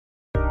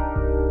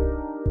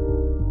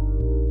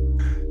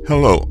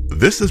Hello,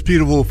 this is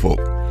Peter Woolfolk.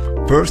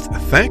 First,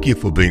 thank you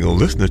for being a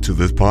listener to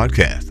this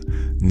podcast.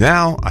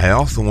 Now, I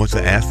also want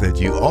to ask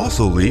that you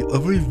also leave a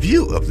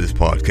review of this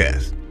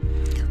podcast.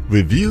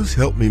 Reviews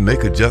help me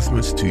make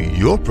adjustments to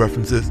your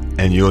preferences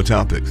and your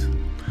topics.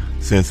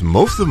 Since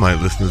most of my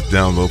listeners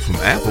download from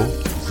Apple,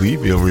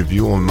 leave me a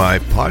review on my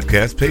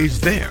podcast page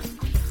there.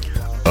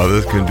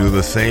 Others can do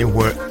the same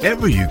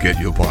wherever you get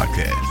your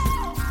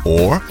podcast.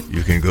 Or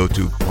you can go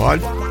to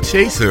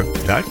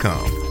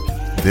podchaser.com.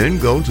 Then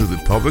go to the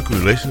Public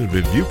Relations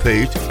Review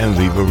page and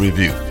leave a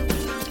review.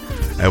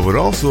 I would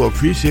also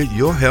appreciate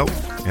your help,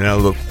 and I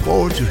look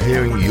forward to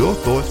hearing your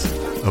thoughts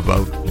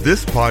about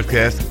this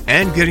podcast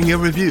and getting your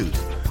reviews.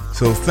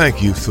 So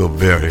thank you so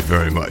very,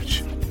 very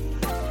much.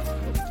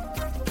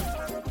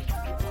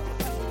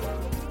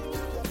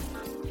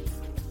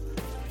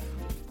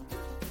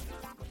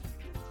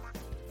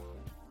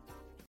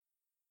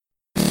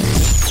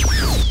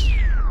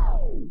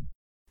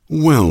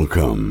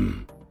 Welcome.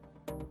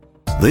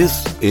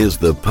 This is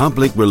the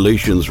Public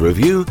Relations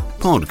Review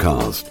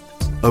podcast,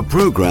 a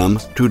program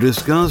to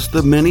discuss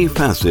the many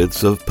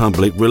facets of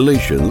public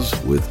relations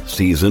with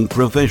seasoned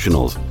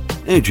professionals,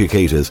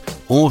 educators,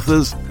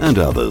 authors, and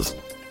others.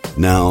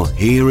 Now,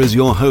 here is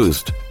your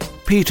host,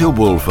 Peter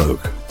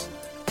Woolfolk.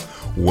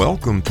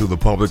 Welcome to the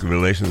Public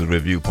Relations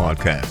Review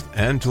podcast,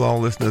 and to all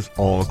listeners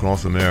all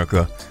across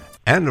America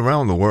and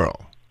around the world.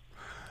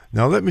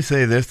 Now, let me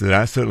say this, that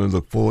I certainly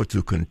look forward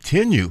to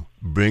continue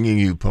bringing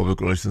you public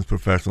relations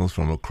professionals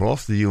from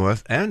across the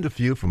U.S. and a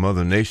few from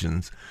other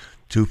nations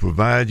to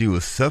provide you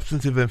with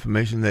substantive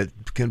information that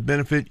can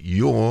benefit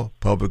your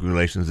public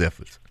relations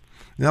efforts.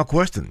 Now,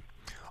 question,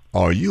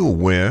 are you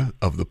aware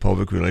of the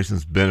public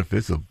relations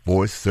benefits of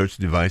voice search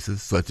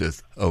devices such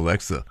as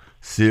Alexa,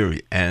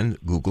 Siri, and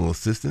Google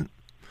Assistant?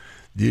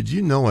 Did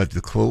you know at the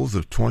close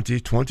of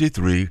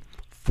 2023,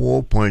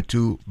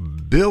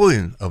 4.2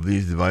 billion of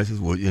these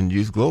devices were in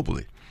use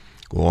globally?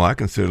 Well, I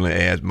can certainly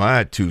add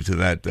my two to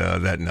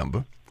that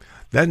number.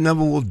 That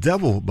number will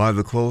double by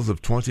the close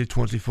of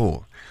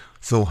 2024.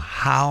 So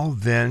how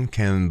then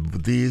can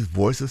these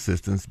voice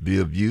assistants be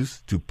of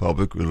use to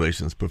public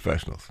relations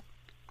professionals?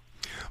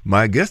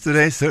 My guest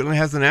today certainly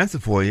has an answer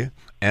for you,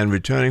 and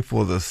returning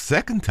for the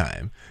second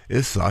time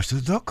is Sasha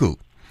Doku,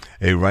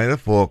 a writer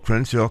for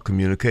Crenshaw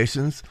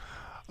Communications,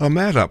 a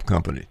MadUp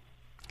company.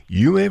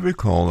 You may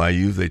recall I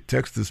used a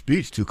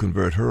text-to-speech to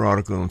convert her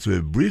article into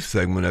a brief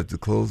segment at the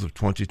close of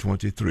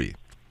 2023.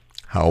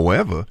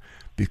 However,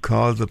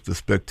 because of the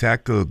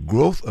spectacular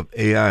growth of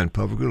AI in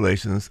public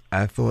relations,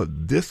 I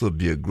thought this would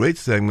be a great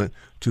segment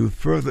to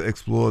further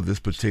explore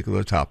this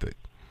particular topic.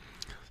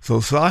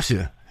 So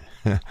Sasha,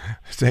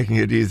 taking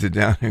it easy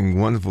down in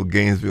wonderful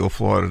Gainesville,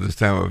 Florida this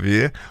time of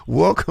year,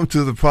 welcome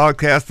to the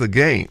podcast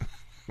again.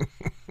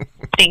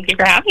 Thank you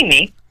for having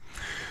me.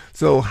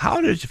 So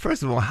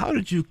first of all, how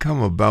did you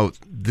come about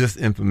this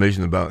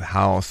information about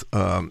how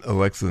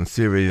Alexa and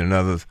Siri and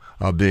others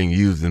are being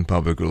used in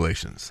public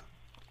relations?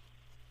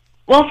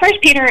 Well,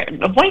 first, Peter,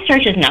 voice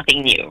search is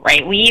nothing new,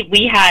 right?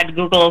 We had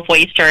Google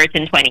voice search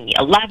in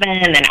 2011,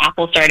 and then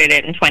Apple started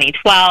it in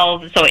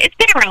 2012. So it's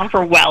been around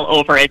for well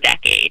over a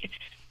decade.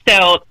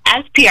 So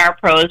as PR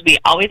pros, we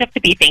always have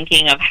to be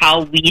thinking of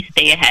how we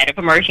stay ahead of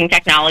emerging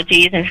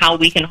technologies and how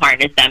we can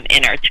harness them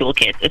in our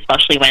toolkits,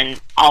 especially when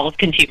all of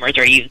consumers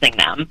are using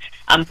them.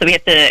 So we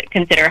have to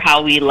consider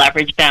how we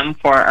leverage them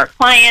for our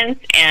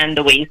clients and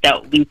the ways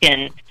that we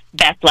can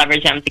best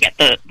leverage them to get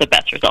the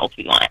best results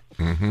we want.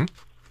 Mm-hmm.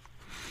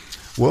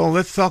 Well,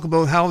 let's talk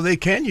about how they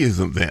can use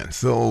them then.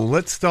 So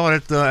let's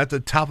start at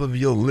the top of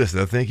your list.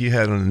 I think you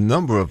had a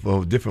number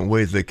of different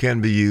ways they can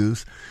be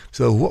used.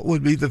 So what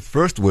would be the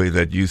first way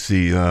that you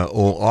see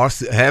or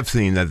have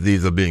seen that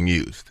these are being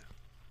used?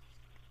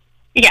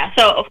 Yeah,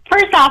 so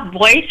first off,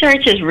 voice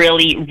search is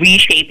really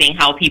reshaping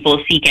how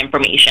people seek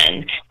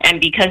information.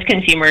 And because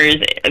consumers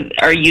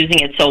are using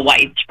it so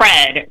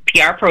widespread,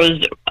 PR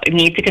pros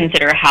need to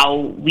consider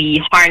how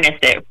we harness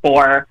it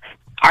for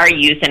our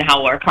use and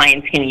how our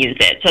clients can use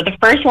it. So the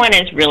first one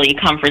is really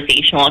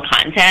conversational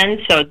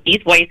content. So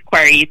these voice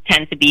queries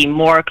tend to be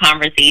more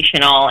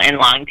conversational and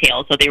long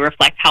tail, so they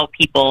reflect how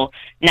people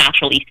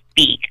naturally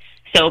speak.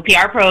 So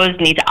PR pros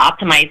need to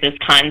optimize this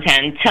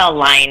content to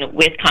align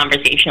with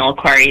conversational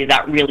queries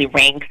that really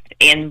rank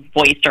in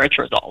voice search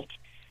results.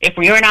 If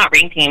we are not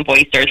ranking in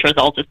voice search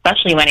results,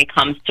 especially when it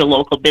comes to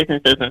local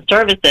businesses and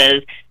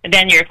services,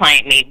 then your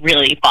client may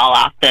really fall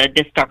off the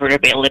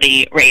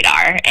discoverability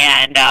radar,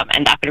 and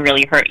that could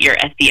really hurt your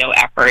SEO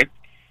efforts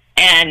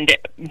and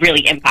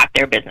really impact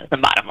their business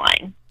and bottom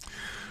line.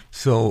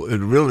 So it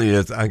really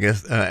is, I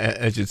guess,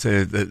 as you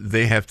say, that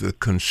they have to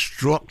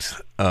construct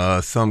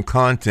some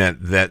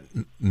content that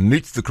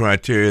meets the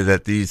criteria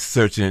that these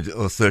search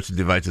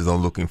devices are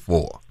looking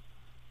for.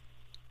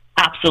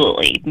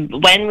 Absolutely.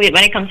 When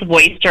it comes to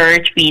voice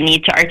search, we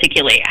need to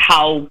articulate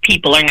how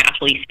people are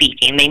naturally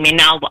speaking. They may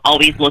not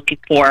always look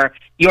for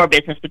your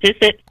business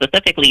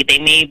specifically. They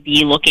may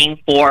be looking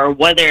for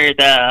whether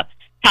the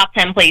top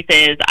 10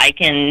 places I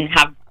can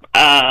have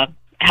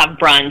have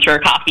brunch or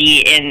coffee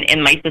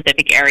in my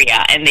specific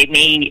area, and they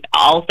may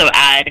also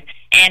add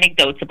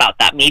anecdotes about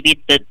that. Maybe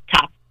it's the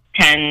top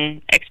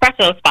 10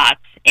 espresso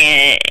spots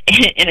in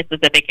a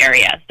specific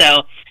area.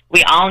 So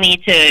we all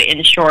need to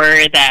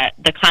ensure that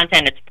the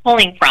content it's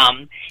pulling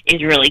from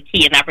is really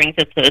key. And that brings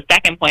us to the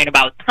second point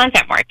about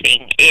content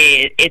marketing.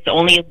 It's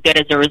only as good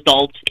as a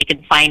result it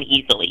can find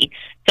easily.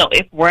 So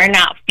if we're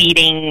not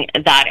feeding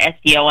that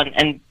SEO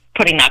and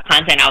putting that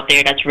content out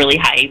there that's really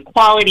high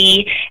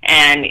quality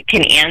and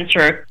can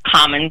answer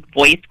common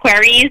voice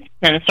queries,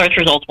 then the search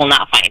results will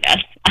not find us.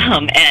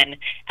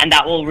 And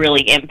that will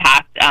really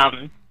impact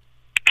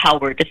how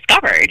we're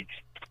discovered.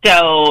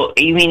 So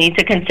we need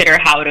to consider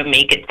how to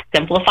make it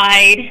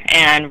simplified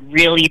and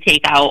really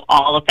take out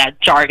all of that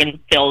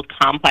jargon-filled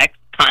complex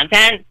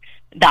content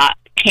that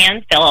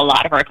can fill a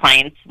lot of our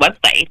clients'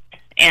 websites.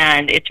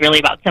 And it's really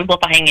about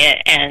simplifying it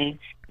and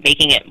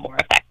making it more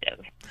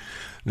effective.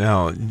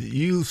 Now,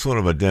 you sort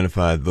of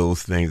identified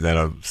those things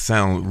that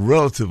sound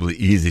relatively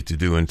easy to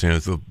do in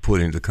terms of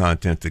putting the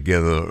content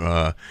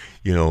together,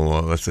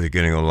 let's say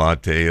getting a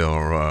latte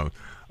or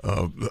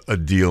a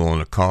deal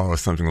on a car or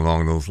something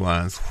along those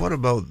lines. What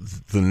about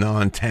the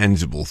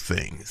non-tangible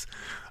things,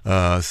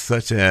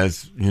 such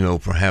as,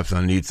 perhaps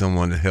I need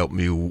someone to help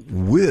me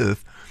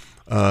with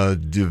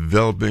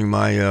developing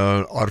my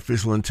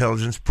artificial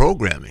intelligence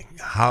programming?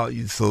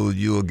 So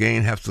you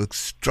again have to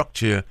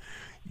structure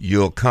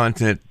your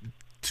content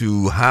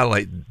to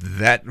highlight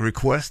that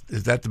request?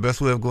 Is that the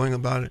best way of going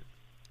about it?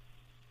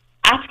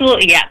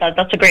 Absolutely, yeah.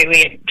 That's a great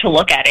way to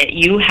look at it.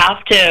 You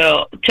have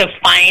to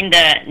find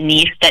the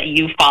niche that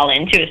you fall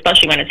into,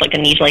 especially when it's like a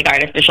niche like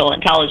artificial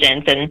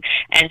intelligence, and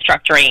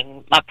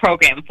structuring a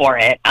program for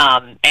it,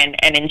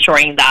 and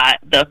ensuring that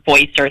the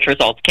voice search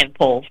results can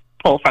pull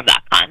from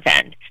that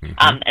content.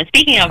 Mm-hmm. And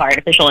speaking of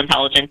artificial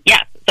intelligence,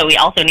 yes. So we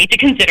also need to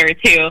consider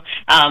too,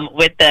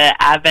 with the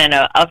advent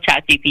of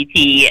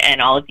ChatGPT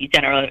and all of these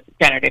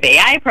generative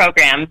AI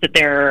programs, that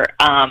they're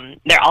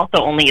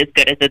also only as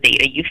good as the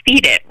data you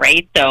feed it,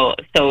 right? So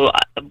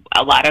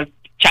a lot of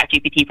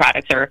ChatGPT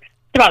products are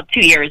about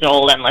 2 years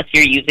old, unless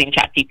you're using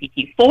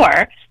ChatGPT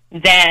 4.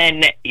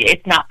 Then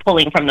it's not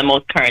pulling from the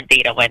most current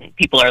data when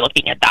people are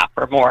looking at that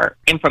for more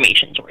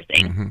information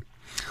sourcing. Mm-hmm.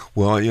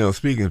 Well,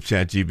 speaking of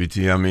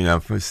ChatGPT, I mean, I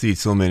see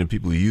so many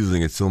people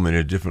using it so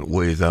many different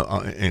ways,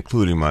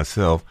 including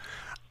myself.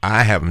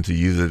 I happen to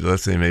use it,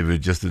 let's say maybe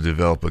just to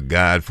develop a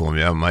guide for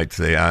me. I might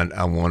say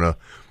I want a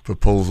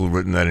proposal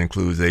written that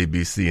includes A,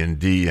 B, C, and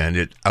D, and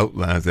it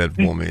outlines that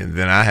for me. And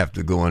then I have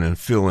to go in and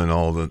fill in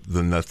all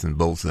the nuts and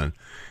bolts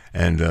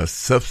and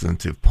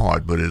substantive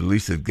part, but at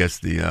least it gets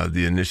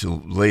the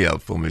initial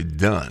layout for me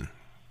done.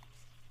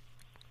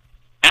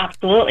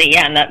 Absolutely,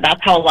 yeah, and that's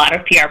how a lot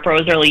of PR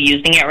pros are really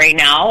using it right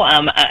now.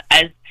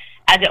 As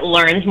it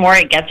learns more,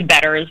 it gets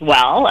better as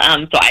well.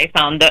 So I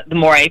found that the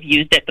more I've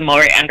used it, the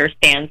more it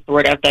understands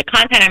sort of the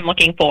content I'm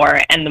looking for,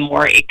 and the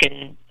more it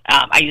can.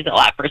 I use it a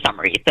lot for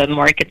summaries, so the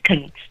more it could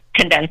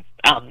condense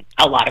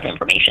a lot of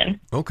information.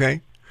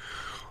 Okay.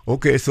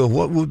 So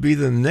what would be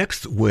the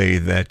next way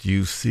that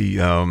you see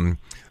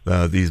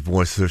these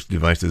voice search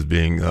devices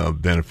being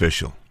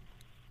beneficial?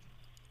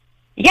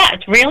 Yeah,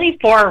 it's really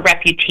for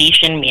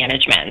reputation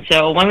management.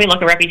 So when we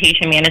look at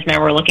reputation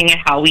management, we're looking at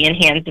how we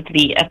enhance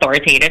the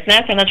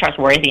authoritativeness and the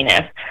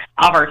trustworthiness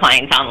of our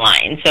clients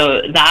online.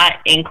 So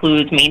that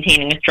includes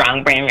maintaining a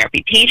strong brand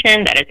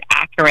reputation that is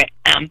accurate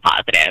and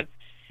positive.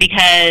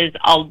 Because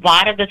a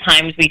lot of the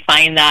times we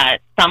find that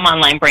some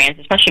online brands,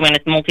 especially when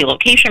it's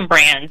multi-location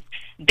brands,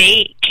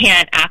 they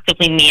can't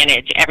actively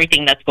manage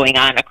everything that's going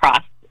on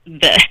across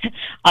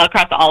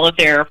all of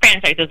their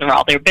franchises or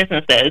all their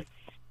businesses.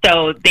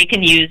 So they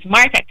can use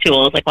MarTech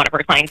tools, like one of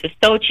our clients is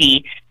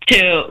Sochi,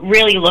 to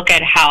really look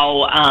at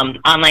how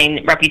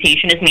online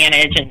reputation is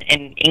managed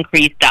and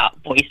increase that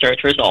voice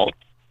search results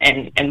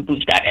and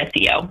boost that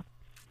SEO.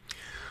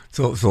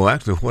 So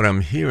actually what I'm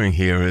hearing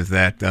here is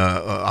that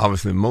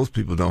obviously most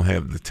people don't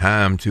have the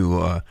time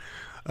to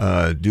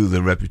do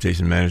the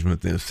reputation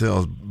management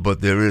themselves,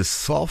 but there is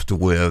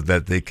software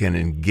that they can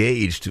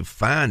engage to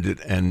find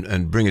it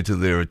and bring it to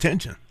their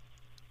attention.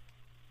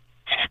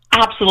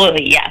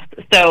 Absolutely, yes.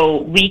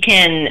 So we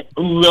can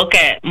look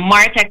at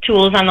MarTech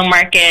tools on the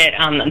market.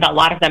 A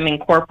lot of them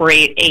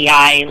incorporate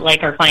AI,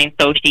 like our client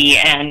Sochi,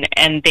 and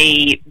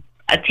they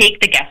take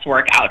the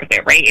guesswork out of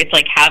it, right? It's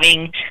like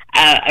having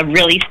a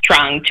really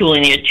strong tool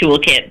in your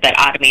toolkit that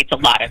automates a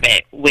lot of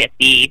it with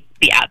the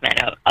advent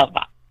of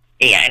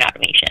AI and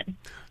automation.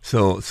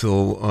 So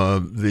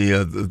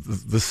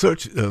the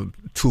search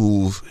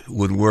tools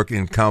would work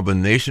in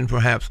combination,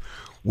 perhaps,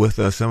 with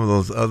some of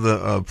those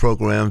other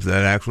programs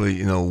that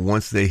actually,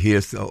 once they hear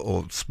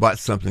or spot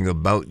something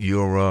about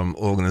your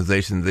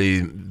organization,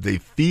 they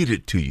feed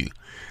it to you.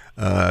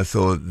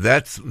 So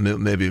that's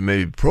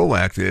maybe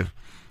proactive.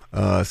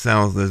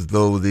 Sounds as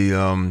though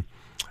the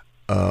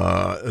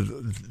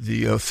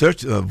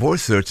search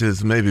voice search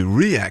is maybe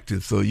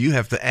reactive. So you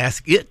have to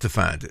ask it to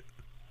find it.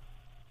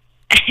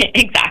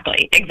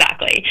 Exactly.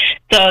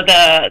 So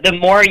the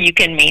more you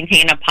can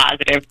maintain a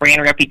positive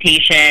brand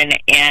reputation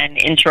and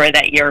ensure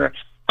that your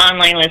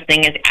online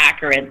listing is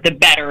accurate, the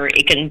better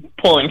it can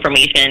pull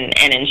information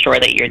and ensure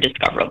that you're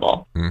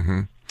discoverable.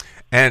 Mm-hmm.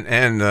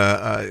 And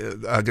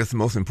I guess the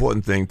most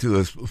important thing, too,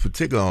 is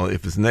particularly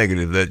if it's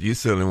negative, that you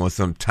certainly want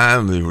some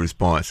timely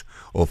response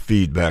or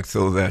feedback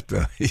so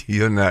that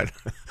you're not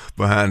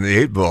behind the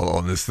eight ball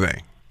on this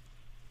thing.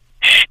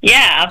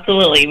 Yeah,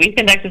 absolutely. We've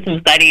conducted some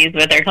studies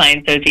with our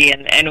clients, Soji,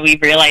 and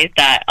we've realized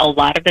that a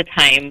lot of the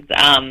times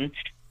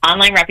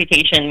online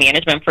reputation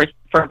management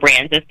for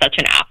brands is such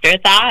an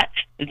afterthought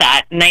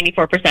that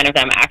 94% of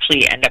them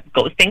actually end up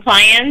ghosting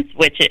clients,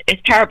 which is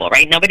terrible,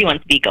 right? Nobody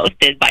wants to be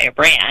ghosted by a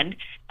brand.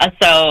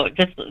 So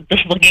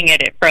just looking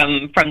at it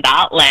from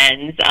that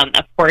lens,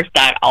 of course,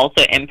 that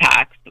also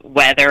impacts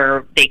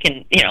whether they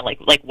can,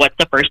 like what's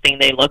the first thing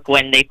they look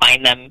when they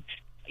find them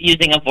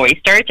using a voice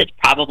search. It's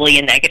probably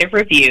a negative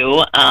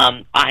review,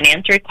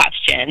 unanswered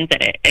questions,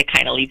 and it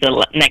kind of leaves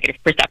a negative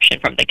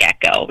perception from the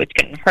get-go, which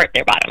can hurt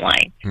their bottom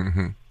line.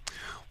 Mm-hmm.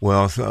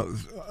 Well, so,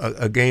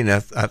 again,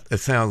 it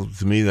sounds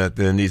to me that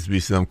there needs to be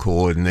some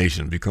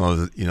coordination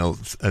because,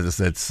 as I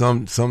said,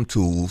 some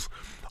tools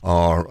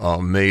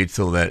are made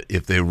so that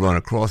if they run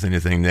across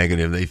anything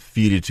negative, they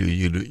feed it to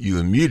you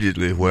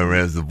immediately,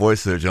 whereas the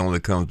voice search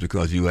only comes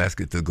because you ask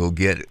it to go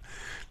get it.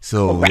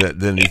 So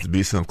there needs to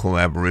be some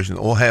collaboration,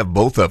 or have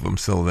both of them,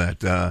 so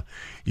that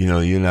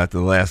you're not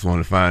the last one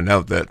to find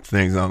out that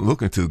things aren't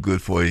looking too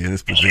good for you in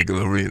this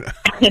particular arena.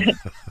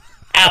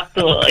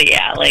 Absolutely,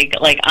 yeah. Like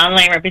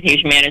online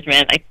reputation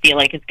management, I feel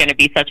like it's going to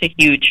be such a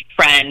huge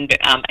trend.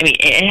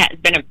 It has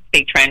been a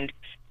big trend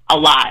a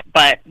lot,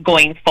 but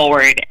going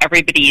forward,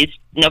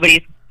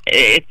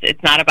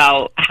 it's not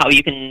about how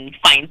you can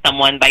find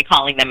someone by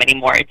calling them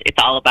anymore. It's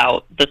all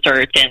about the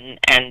search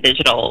and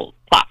digital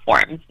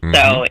platforms. Mm-hmm.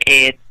 So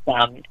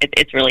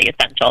it's really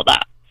essential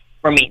that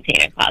we're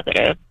maintaining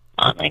positive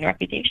online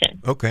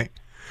reputation. Okay.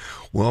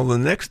 Well, the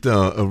next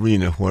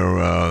arena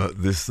where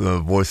this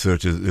voice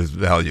search is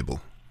valuable.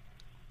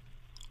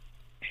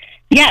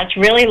 Yeah, it's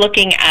really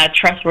looking at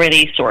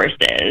trustworthy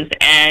sources.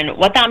 And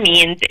what that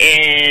means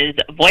is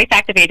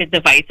voice-activated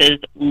devices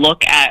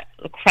look at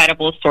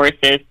credible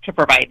sources to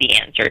provide the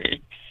answers.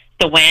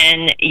 So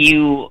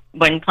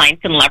when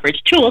clients can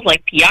leverage tools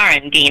like PR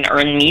and gain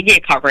earned media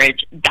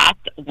coverage,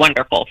 that's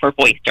wonderful for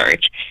voice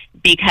search,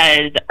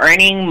 because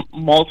earning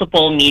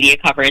multiple media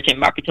coverage in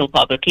reputable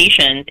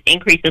publications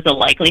increases the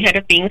likelihood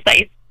of being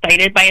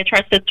cited by a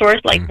trusted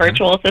source like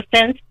virtual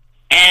assistants.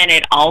 And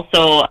it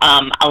also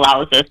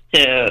allows us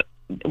to,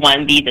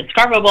 one, be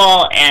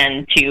discoverable,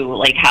 and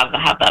two, have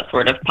that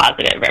sort of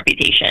positive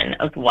reputation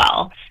as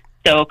well.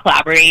 So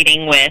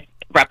collaborating with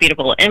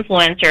reputable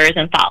influencers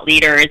and thought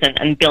leaders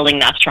and building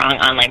that strong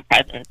online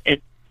presence is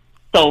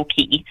so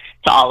key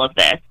to all of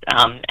this.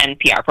 And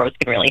PR pros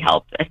can really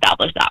help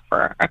establish that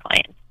for our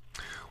clients.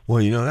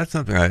 Well, that's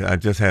something I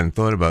just hadn't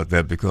thought about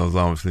that, because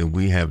obviously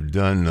we have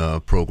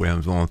done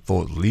programs on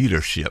thought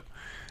leadership,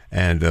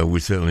 and we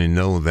certainly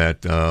know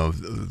that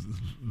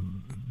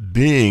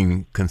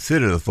being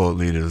considered a thought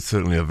leader is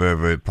certainly a very,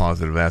 very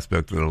positive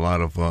aspect that a lot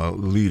of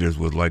leaders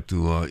would like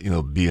to,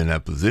 be in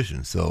that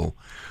position. So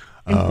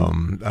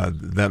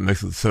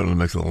that certainly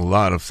makes a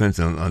lot of sense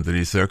under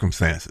these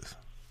circumstances.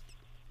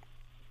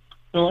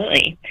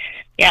 Absolutely.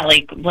 Yeah,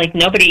 like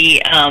nobody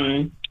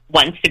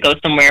wants to go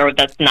somewhere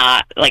that's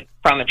not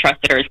from a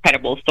trusted or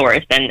credible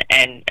source,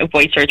 and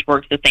voice search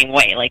works the same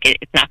way.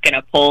 It's not going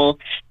to pull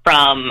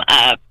from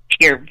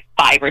tier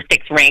 5 or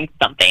 6 ranked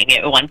something.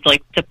 It wants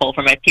to pull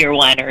from a tier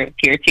 1 or a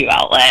tier 2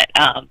 outlet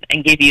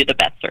and give you the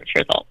best search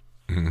results.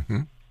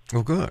 Mm-hmm.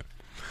 Oh, good.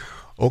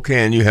 Okay,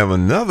 and you have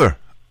another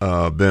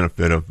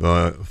benefit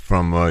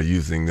from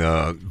using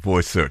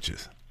voice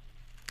searches.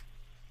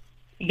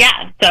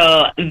 Yeah,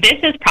 so this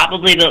is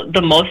probably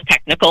the most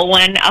technical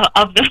one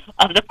of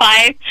the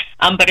 5,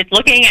 but it's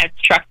looking at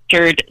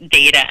structured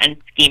data and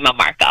schema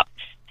markup.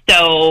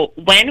 So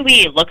when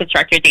we look at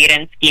structured data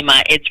and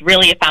schema, it's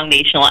really a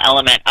foundational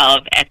element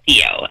of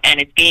SEO,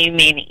 and it's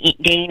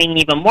gaining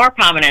even more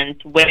prominence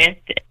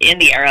in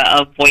the era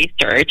of voice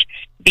search,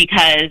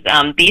 because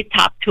these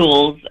top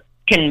tools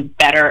can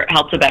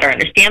help to better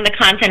understand the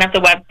content of the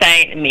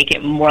website and make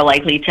it more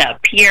likely to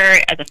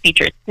appear as a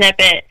featured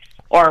snippet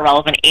or a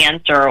relevant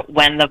answer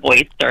when the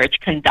voice search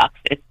conducts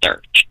its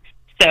search.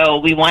 So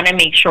we want to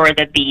make sure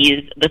that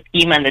the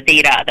schema and the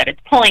data that it's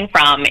pulling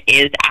from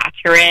is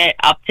accurate,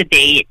 up to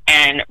date,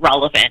 and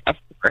relevant, of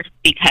course,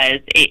 because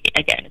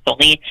it's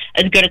only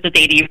as good as the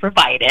data you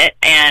provide it,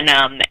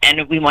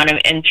 and we want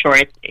to ensure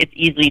it's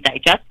easily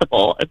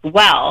digestible as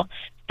well,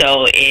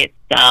 so it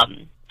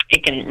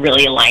can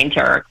really align to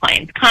our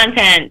client's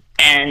content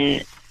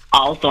and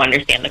also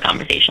understand the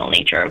conversational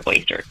nature of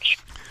voice search.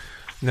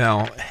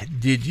 Now,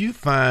 did you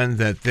find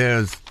that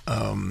there's,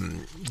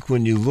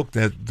 when you looked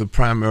at the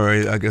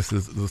primary, I guess the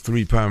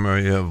 3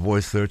 primary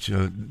voice search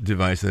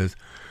devices,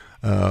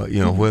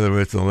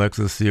 whether it's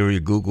Alexa, Siri,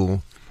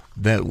 Google,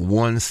 that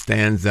one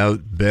stands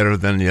out better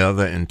than the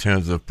other in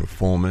terms of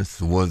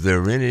performance? Was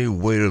there any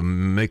way to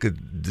make a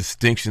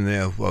distinction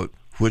there about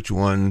which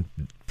one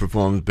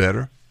performs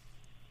better?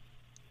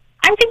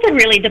 I I think it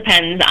really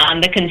depends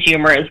on the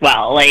consumer as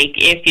well. Like,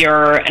 if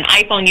you're an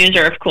iPhone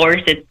user, of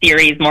course,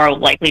 Siri is more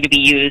likely to be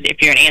used.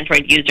 If you're an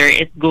Android user,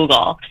 it's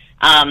Google.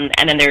 And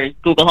then there's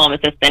Google Home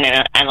Assistant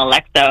and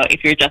Alexa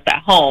if you're just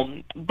at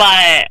home.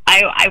 But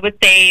I would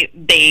say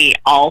they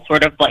all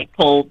sort of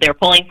they're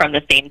pulling from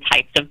the same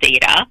types of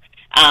data.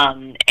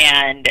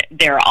 And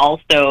they're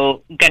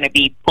also going to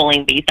be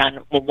pulling based on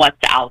what's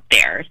out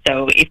there.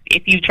 So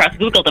if you trust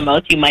Google the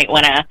most, you might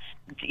want to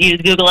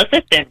use Google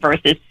Assistant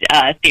versus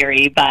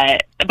Siri.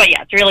 But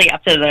yeah, it's really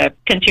up to the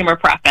consumer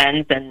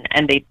preference,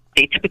 and they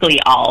typically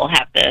all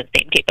have the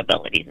same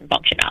capabilities and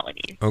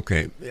functionalities.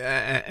 Okay,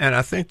 and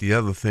I think the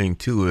other thing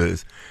too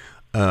is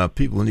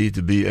people need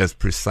to be as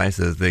precise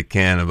as they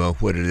can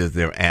about what it is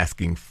they're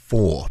asking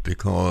for,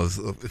 because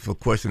if a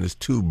question is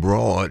too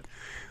broad,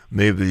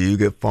 maybe you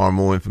get far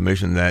more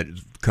information that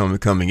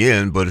coming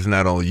in, but it's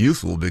not all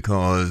useful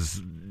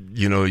because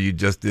you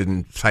just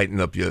didn't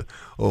tighten up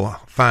or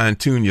fine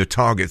tune your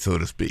target, so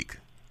to speak.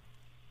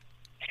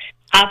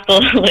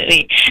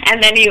 Absolutely.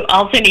 And then you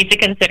also need to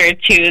consider,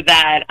 too,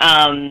 that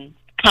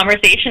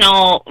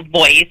conversational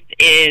voice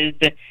is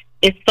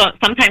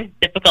sometimes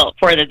difficult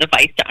for the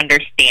device to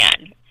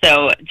understand.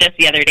 So just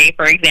the other day,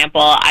 for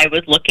example, I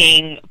was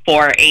looking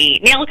for a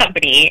nail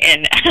company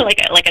in like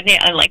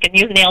a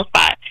new nail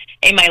spot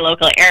in my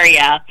local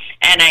area,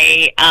 and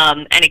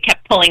it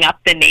kept pulling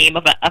up the name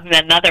of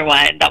another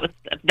one that was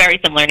a very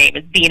similar name.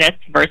 It's Venus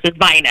versus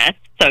Vinus,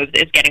 so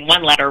it's getting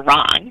one letter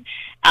wrong.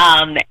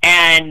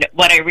 And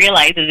what I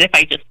realized is if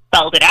I just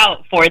spelled it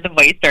out for the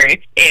voice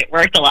search, it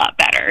worked a lot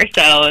better.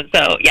 So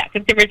yeah,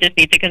 consumers just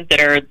need to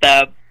consider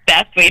the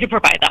best way to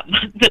provide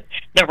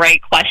the right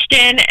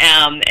question,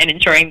 and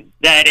ensuring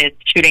that it's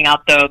shooting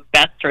out the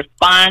best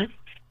response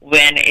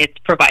when it's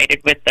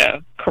provided with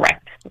the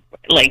correct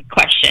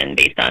question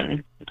based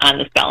on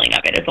the spelling of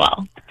it as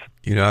well.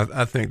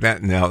 I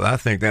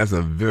think that's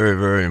a very,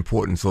 very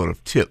important sort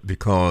of tip,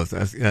 because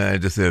as I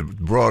just said,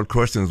 broad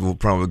questions will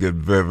probably get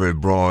very, very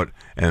broad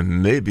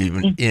and maybe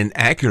even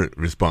inaccurate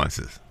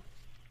responses.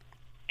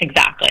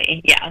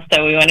 Exactly. Yeah.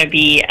 So we want to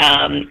be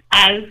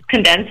as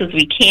condensed as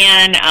we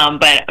can,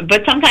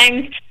 but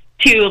sometimes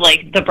too,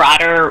 the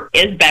broader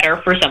is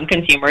better for some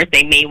consumers.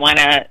 They may want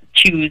to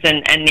choose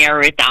and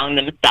narrow it down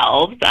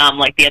themselves.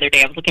 Like the other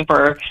day, I was looking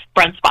for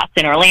brunch spots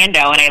in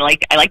Orlando, and I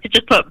like to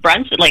just put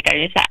brunch.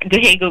 I just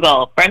said, "Hey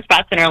Google, brunch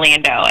spots in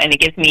Orlando," and it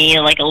gives me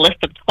a list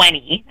of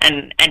 20,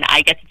 and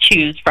I get to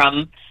choose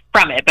from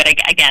it. But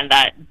again,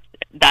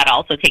 that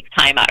also takes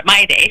time out of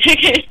my day.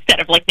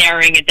 Instead of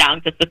narrowing it down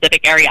to a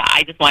specific area,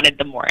 I just wanted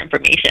the more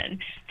information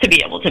to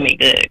be able to make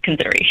the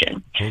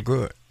consideration. Well,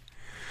 good.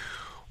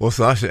 Well,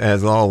 Sasha,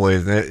 as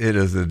always, it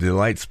is a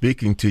delight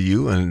speaking to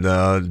you. And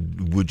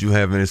would you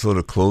have any sort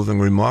of closing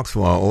remarks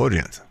for our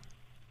audience?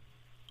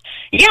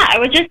 Yeah, I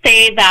would just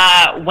say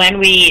that when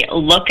we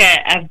look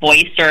at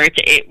voice search,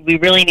 we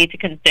really need to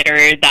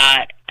consider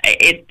that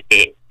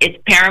it's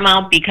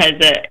paramount, because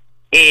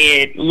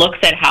it looks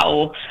at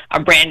how a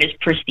brand is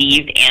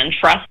perceived and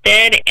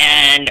trusted,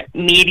 and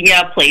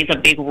media plays a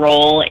big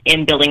role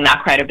in building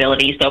that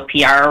credibility. So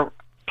PR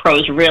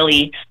pros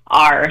really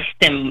are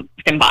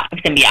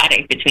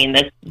symbiotic between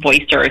this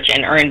voice search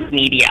and earned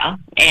media,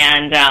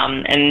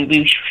 and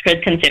we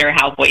should consider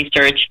how voice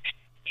search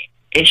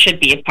should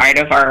be a part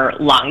of our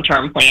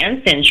long-term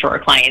plans to ensure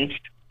clients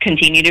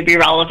continue to be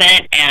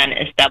relevant and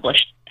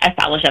establish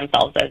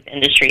themselves as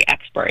industry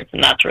experts,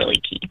 and that's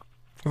really key.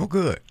 Oh,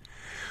 good.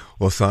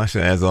 Well,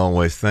 Sasha, as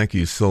always, thank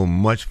you so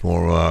much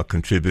for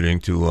contributing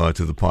to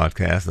the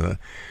podcast.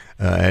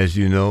 As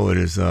you know, it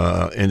is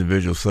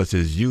individuals such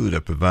as you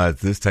that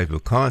provides this type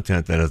of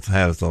content that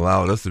has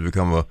allowed us to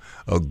become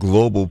a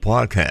global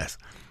podcast.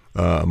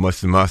 Much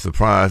to my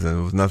surprise, and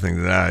it was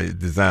nothing that I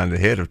designed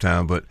ahead of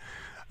time, but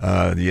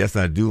yes,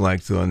 I do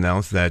like to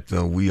announce that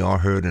we are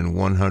heard in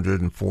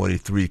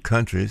 143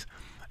 countries,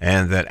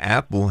 and that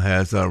Apple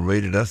has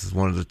rated us as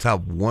one of the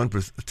top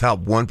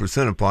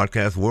 1% of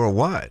podcasts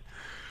worldwide.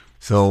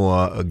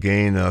 So,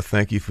 again,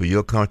 thank you for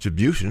your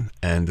contribution.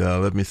 And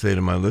let me say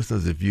to my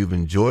listeners, if you've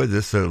enjoyed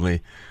this,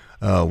 certainly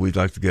we'd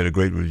like to get a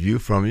great review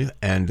from you.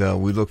 And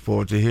we look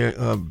forward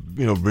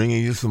to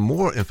bringing you some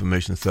more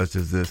information such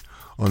as this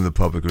on the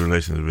Public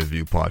Relations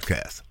Review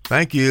podcast.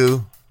 Thank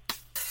you.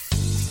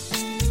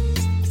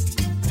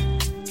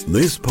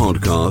 This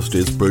podcast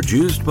is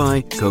produced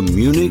by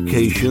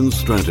Communication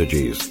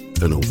Strategies,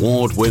 an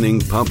award-winning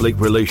public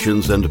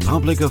relations and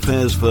public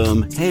affairs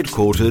firm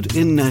headquartered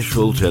in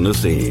Nashville,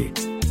 Tennessee.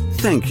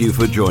 Thank you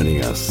for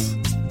joining us.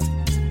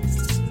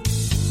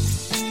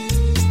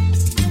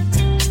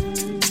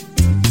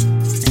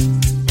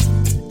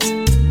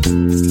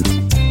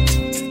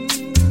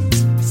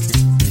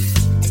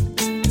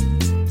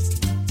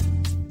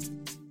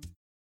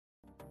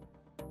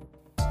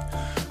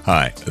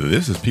 Hi,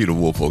 this is Peter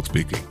Woolfolk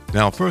speaking.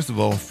 Now, first of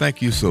all,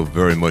 thank you so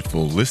very much for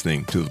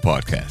listening to the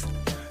podcast.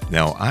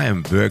 Now, I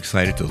am very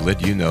excited to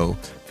let you know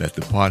that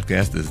the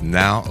podcast is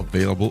now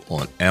available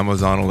on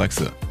Amazon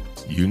Alexa.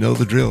 You know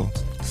the drill.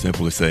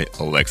 Simply say,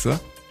 "Alexa,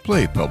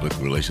 play Public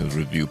Relations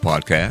Review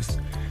podcast,"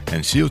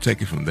 and she'll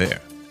take it from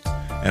there.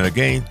 And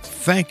again,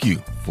 thank you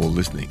for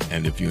listening.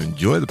 And if you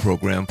enjoy the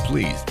program,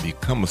 please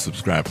become a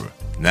subscriber.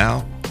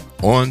 Now,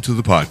 on to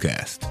the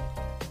podcast.